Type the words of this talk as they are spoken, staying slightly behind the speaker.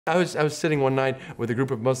I was sitting one night with a group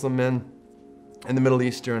of Muslim men in the Middle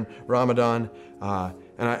East during Ramadan, and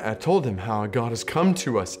I told them how God has come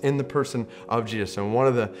to us in the person of Jesus. And one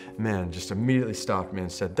of the men just immediately stopped me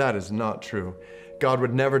and said, "That is not true. God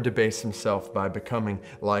would never debase himself by becoming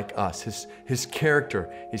like us. His character,"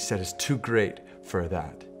 he said, "is too great for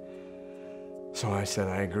that." So I said,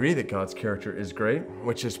 I agree that God's character is great,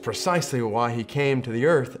 which is precisely why he came to the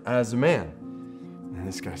earth as a man. And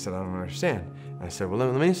this guy said, "I don't understand." And I said, "Well,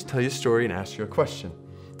 let me just tell you a story and ask you a question."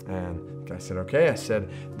 And the guy said, "Okay." I said,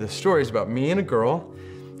 "The story is about me and a girl."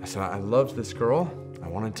 I said, "I loved this girl. I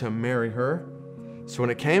wanted to marry her. So when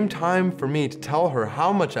it came time for me to tell her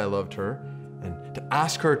how much I loved her and to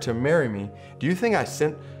ask her to marry me, do you think I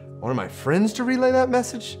sent one of my friends to relay that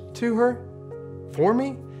message to her for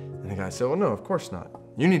me?" And the guy said, "Well, no, of course not.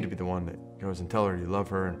 You need to be the one that goes and tell her you love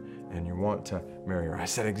her and you want to marry her." I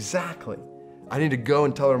said, "Exactly. I need to go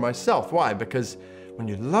and tell her myself." Why? Because when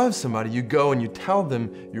you love somebody, you go and you tell them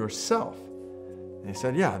yourself. And he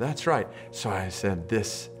said, "Yeah, that's right." So I said,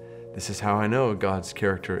 this is how I know God's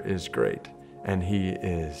character is great, and he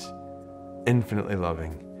is infinitely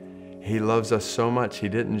loving. He loves us so much, he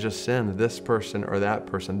didn't just send this person or that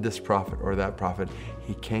person, this prophet or that prophet.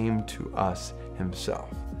 He came to us himself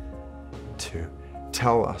to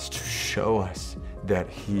tell us, to show us that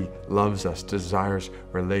he loves us, desires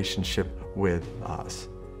relationship with us.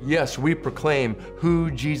 Yes, we proclaim who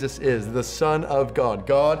Jesus is, the Son of God,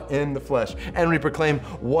 God in the flesh, and we proclaim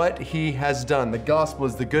what he has done. The gospel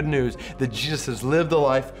is the good news that Jesus has lived a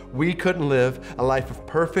life we couldn't live, a life of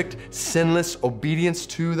perfect, sinless obedience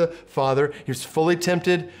to the Father. He was fully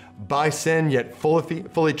tempted by sin, yet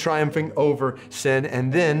fully triumphing over sin.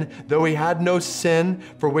 And then, though he had no sin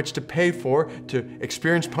for which to pay for, to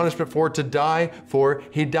experience punishment for, to die for,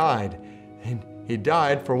 he died. And he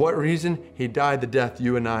died for what reason? He died the death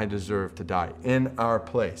you and I deserve to die, in our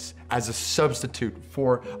place, as a substitute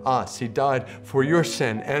for us. He died for your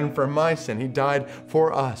sin and for my sin. He died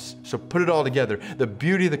for us. So put it all together. The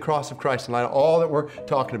beauty of the cross of Christ in light of all that we're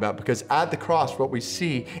talking about, because at the cross what we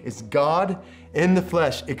see is God in the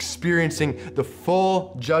flesh experiencing the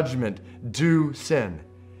full judgment due sin,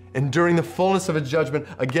 enduring the fullness of a judgment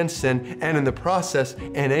against sin, and in the process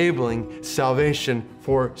enabling salvation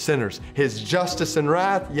for sinners. His justice and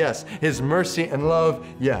wrath, yes. His mercy and love,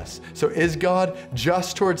 yes. So is God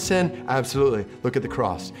just towards sin? Absolutely. Look at the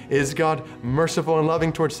cross. Is God merciful and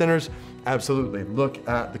loving towards sinners? Absolutely. Look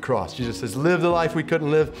at the cross. Jesus has lived the life we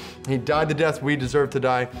couldn't live. He died the death we deserved to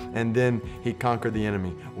die, and then he conquered the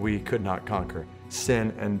enemy we could not conquer,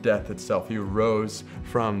 sin and death itself. He rose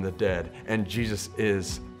from the dead, and Jesus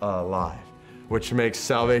is alive, which makes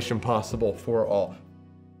salvation possible for all.